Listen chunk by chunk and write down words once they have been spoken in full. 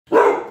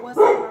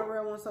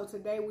one. So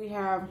today we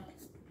have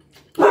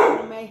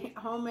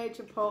homemade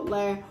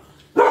Chipotle.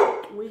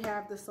 We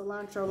have the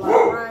cilantro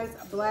lime rice,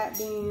 black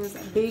beans,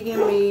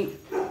 vegan meat,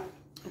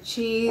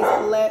 cheese,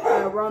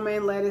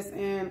 romaine lettuce,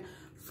 and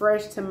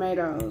fresh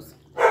tomatoes.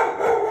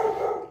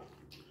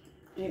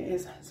 It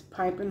is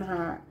piping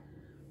hot.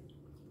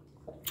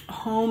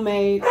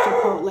 Homemade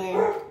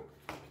Chipotle.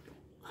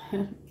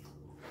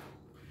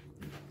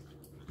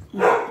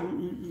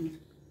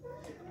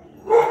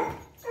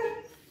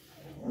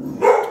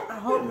 I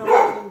hope no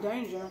one's in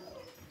danger.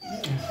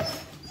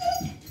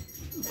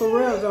 For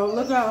real though,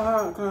 look how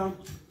hot it comes.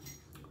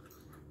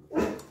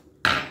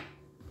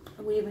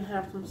 We even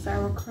have some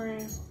sour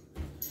cream.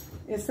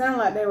 It sounded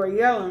like they were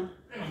yelling.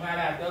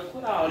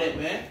 Quit all that,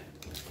 man.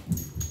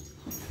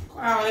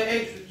 Quit all that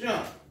extra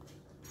junk.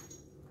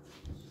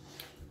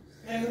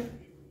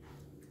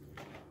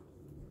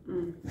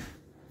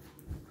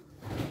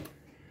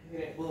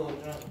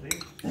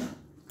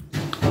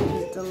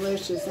 It's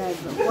delicious. It has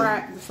the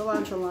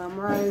cilantro lime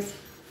rice,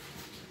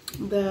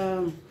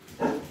 the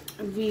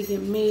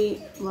vegan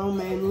meat,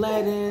 romaine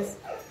lettuce,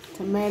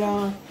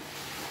 tomato.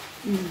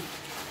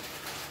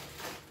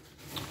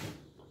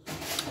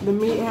 The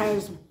meat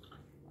has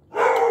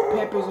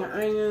peppers and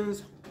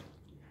onions.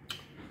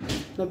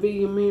 The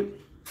vegan meat.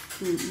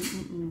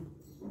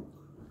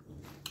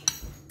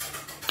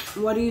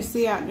 What do you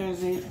see out there,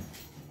 Z?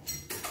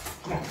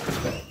 Come on.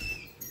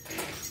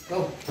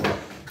 Go.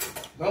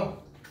 Go.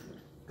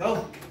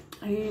 Go.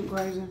 He ain't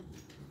crazy.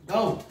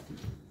 Go.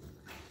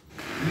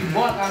 You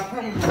walk out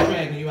permanently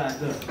dragging you out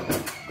there.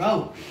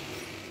 Go.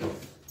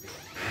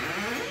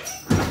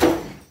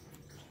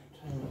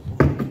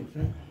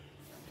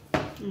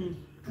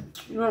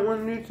 You want one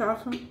of these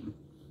salsa?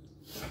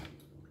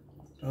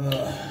 I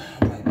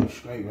might be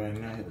straight right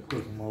now. I have to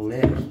put some more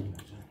lettuce.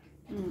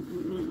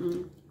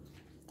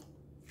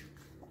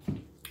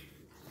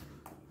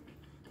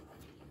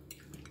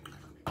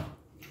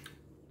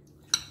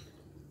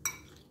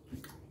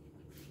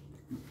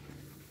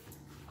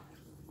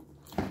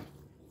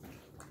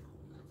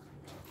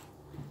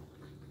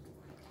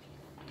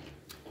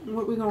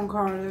 What we gonna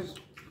call this?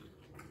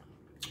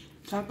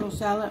 Taco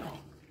salad?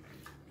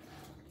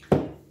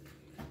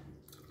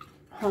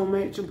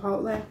 Homemade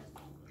Chipotle?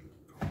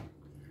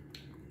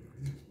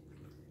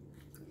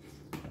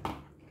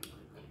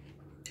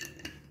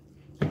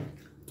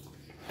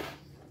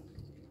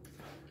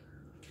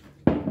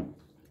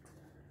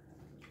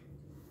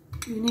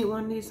 You need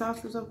one of these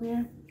sauces up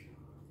here?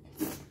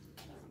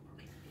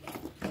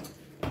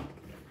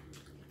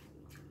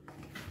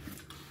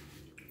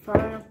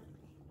 Fire.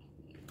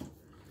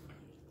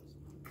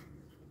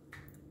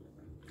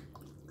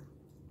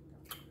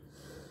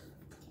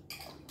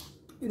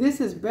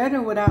 This is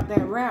better without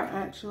that wrap,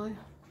 actually.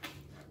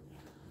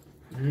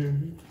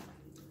 You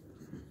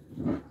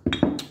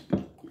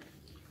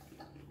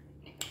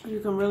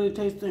can really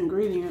taste the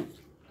ingredients.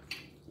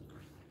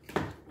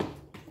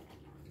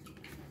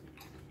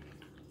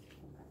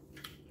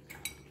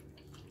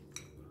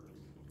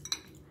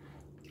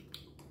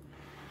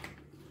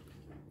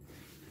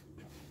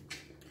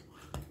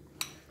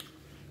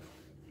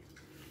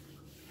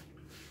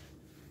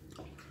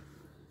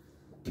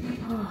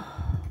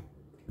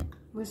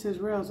 This is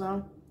real,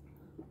 so.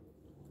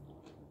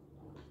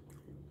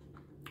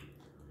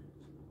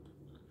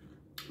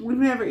 We've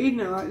never eaten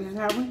it like this,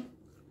 have we?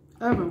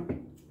 Ever?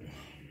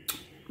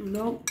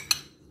 Nope.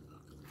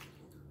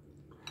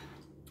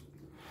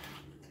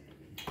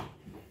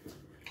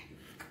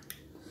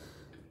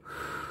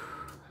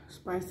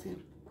 Spicy.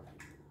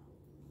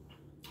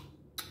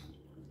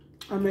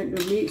 I make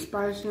the meat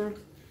spicy.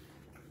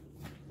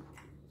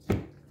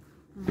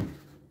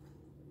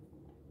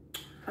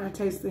 I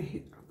taste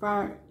the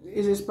fire.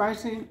 Is it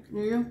spicy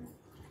to you?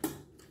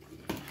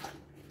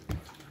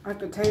 I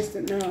can taste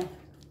it now.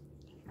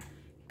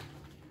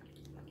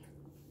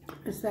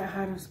 It's that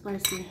hot and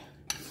spicy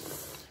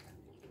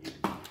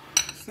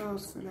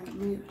sauce for that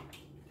meat.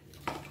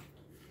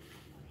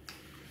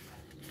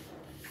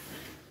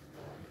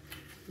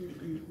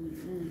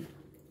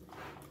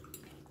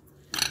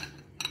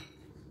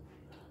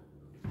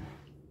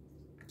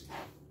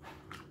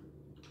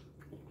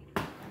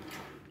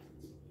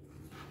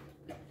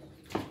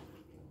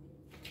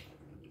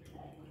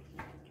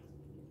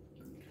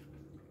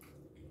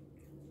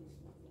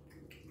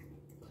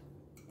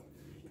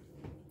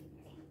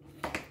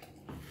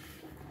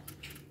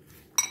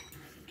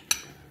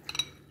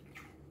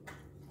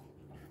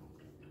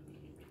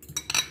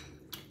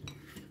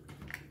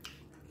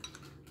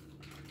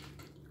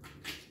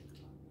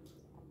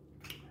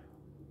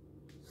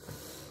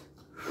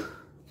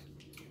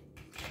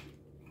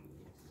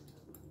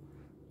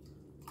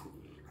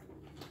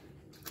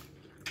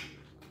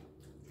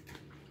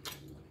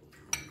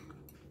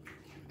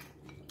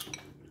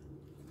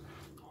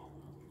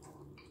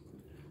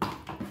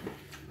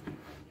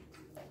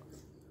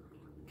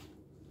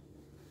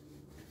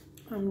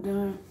 I'm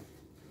done.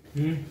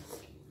 You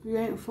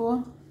ain't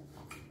full?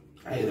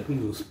 I hate the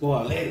people who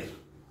spoil lettuce.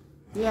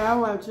 Yeah, I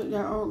would have took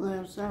that oat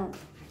lettuce out.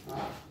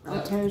 I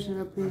tasted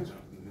it up here.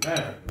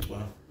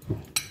 Well,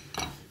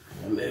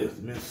 That lettuce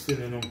been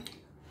sitting on.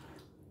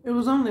 It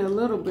was only a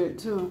little bit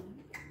too,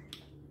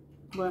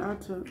 but I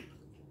took.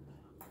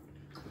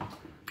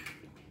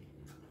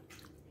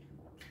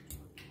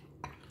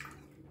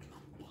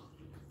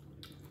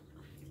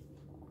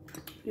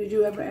 Did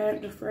you ever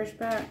add the fresh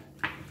back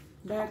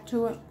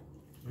to it?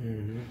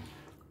 Mm-hmm.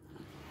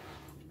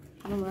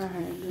 I know what I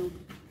had to do.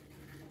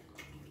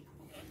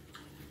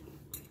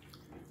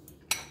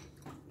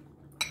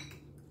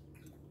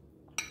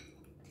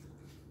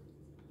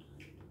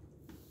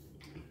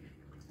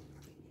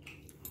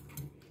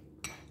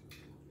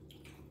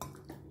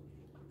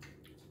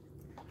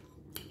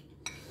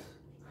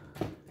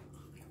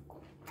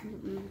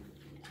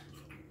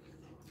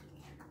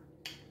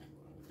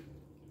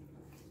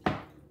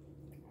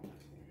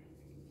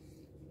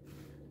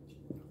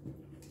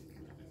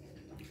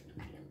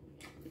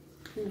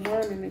 He's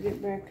learning to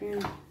get back in.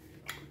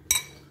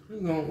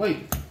 He's gonna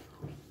wait.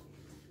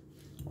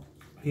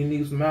 He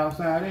needs some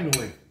outside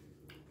anyway.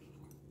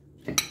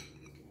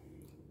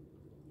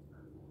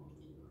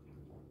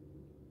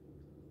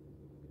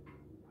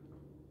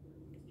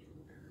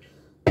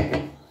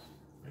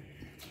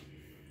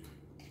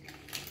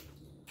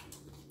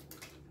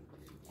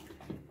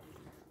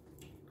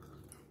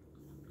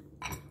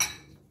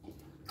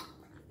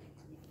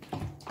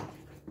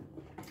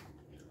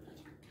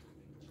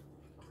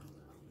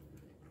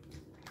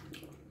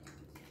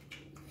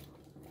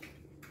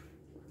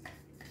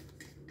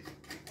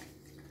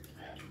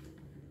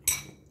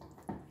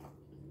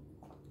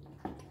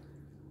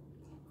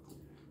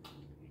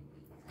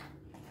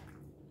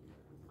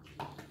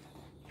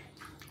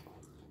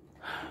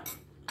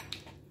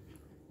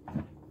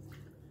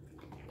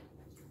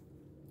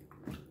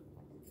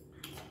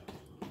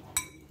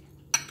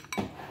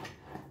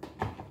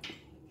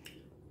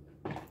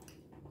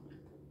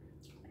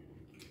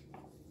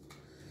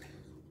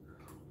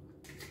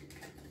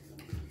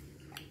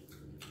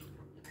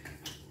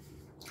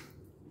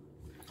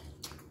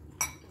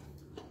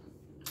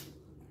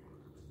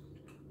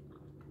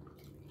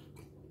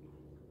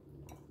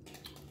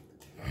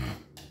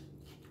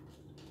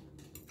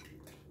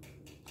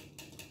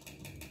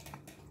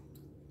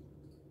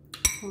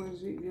 Or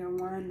is he gonna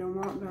wind them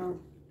up now?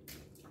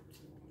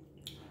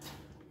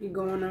 He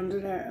going under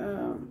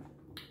that,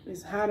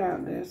 it's hot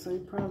out there, so he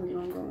probably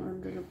gonna go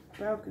under the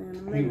balcony in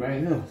a minute. He right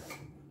here.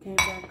 Came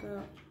back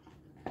up.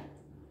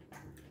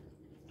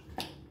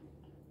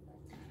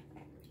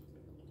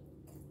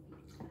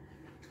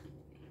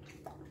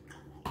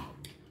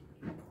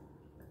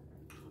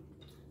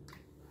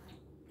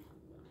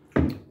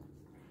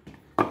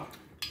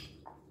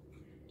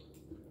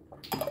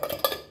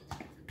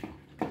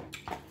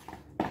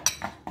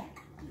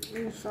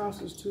 This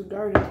sauce is too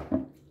dirty.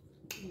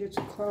 Get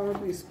your clothes,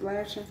 be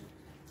splashing.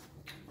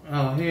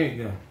 Oh, here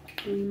you go.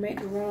 When you make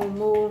the wrong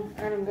move,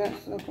 I done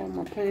got stuff on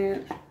my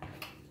pants,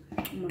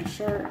 my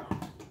shirt.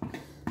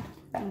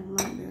 I don't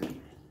like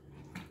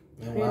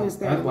that.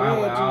 That's why I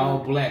wear all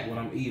black when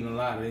I'm eating a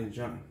lot of this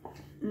junk.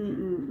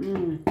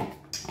 You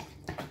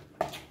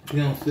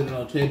don't sit at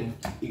no table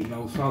eating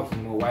no sauce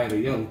no white or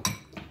yellow.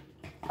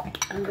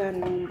 I got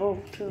it on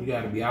both too. You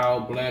gotta be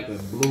all black or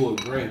blue or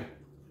gray.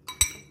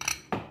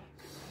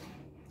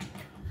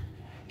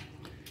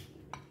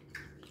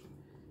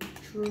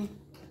 True.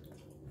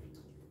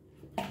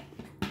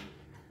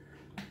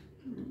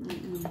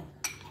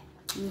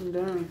 I'm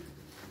done.